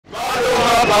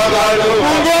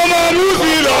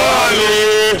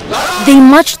They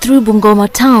marched through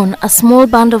Bungoma town, a small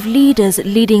band of leaders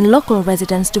leading local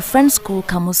residents to Friends School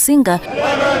Kamusinga.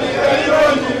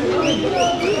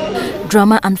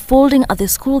 Drama unfolding at the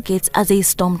school gates as they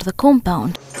stormed the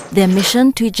compound. Their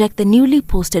mission to eject the newly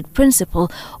posted principal,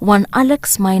 one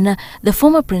Alex Maina, the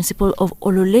former principal of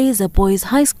Oluleza Boys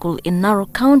High School in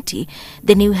Narok County.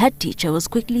 The new head teacher was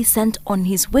quickly sent on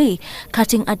his way,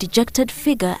 cutting a dejected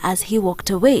figure as he walked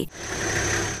away.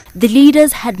 The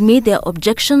leaders had made their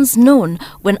objections known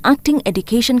when Acting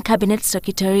Education Cabinet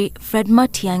Secretary Fred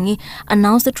Matiang'i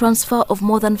announced the transfer of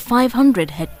more than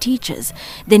 500 head teachers.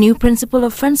 The new principal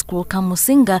of Friends School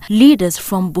Kamusinga, leaders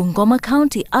from Bungoma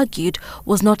County argued,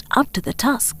 was not up to the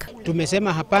task.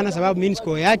 Tumesema hapana sababu mean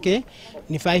score yake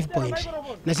ni 5 point.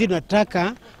 Na sisi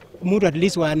tunataka mtu at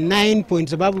least wa 9 point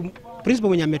sababu principal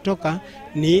mwenye ametoka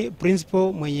ni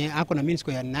principal mwenye ako na mean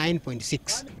score ya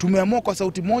 9.6. Tumeamua kwa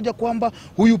sauti moja kwamba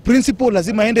huyu principal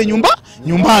lazima aende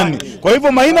nyumbani. Kwa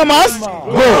hivyo Maina must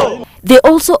go. They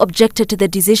also objected to the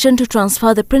decision to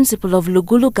transfer the principal of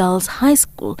Lugulu Girls High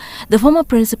School. The former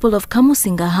principal of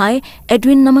Kamusinga High,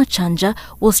 Edwin Namachanja,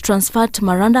 was transferred to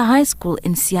Maranda High School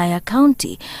in Siaya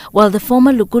County, while the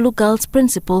former Lugulu Girls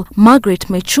principal, Margaret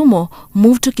Mechumo,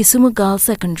 moved to Kisumu Girls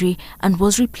Secondary and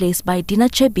was replaced by Dina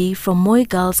Chebi from Moi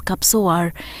Girls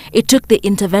Kapsoar. It took the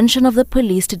intervention of the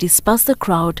police to disperse the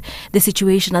crowd. The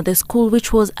situation at the school,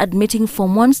 which was admitting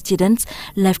Form 1 students,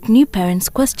 left new parents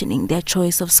questioning their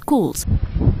choice of schools.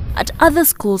 At other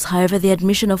schools, however, the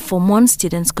admission of Form 1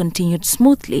 students continued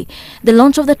smoothly. The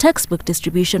launch of the textbook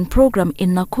distribution program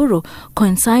in Nakuru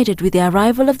coincided with the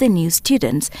arrival of the new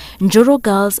students. Njoro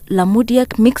Girls,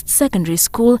 Lamudiak Mixed Secondary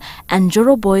School and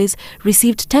Njoro Boys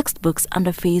received textbooks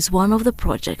under Phase 1 of the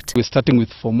project. We're starting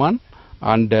with Form 1,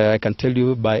 and I can tell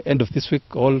you by end of this week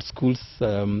all schools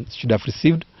should have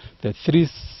received the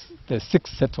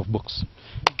 6 sets of books.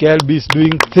 KLB is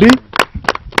doing 3.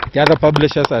 The other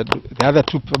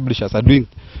two publishers are doing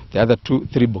the other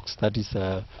 3 books. That is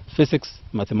physics,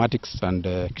 mathematics, and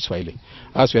Kiswahili.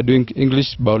 As we are doing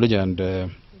English, biology, and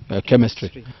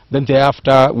chemistry. Then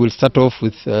thereafter, we'll start off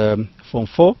with Form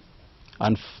 4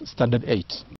 and Standard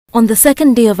 8. On the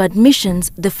second day of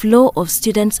admissions, the flow of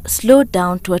students slowed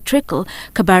down to a trickle.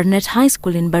 Kabarnet High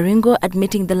School in Baringo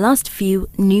admitting the last few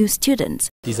new students.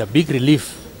 It is a big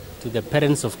relief to the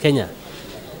parents of Kenya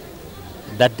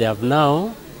that they have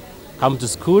now come to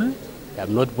school. They have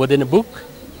not bought any book,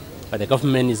 but the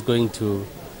government is going to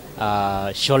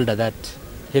shoulder that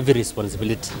heavy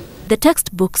responsibility. The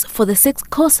textbooks for the 6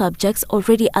 core subjects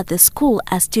already at the school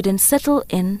as students settle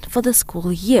in for the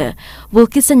school year.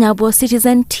 Wilkisa Nyabwa,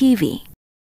 Citizen TV.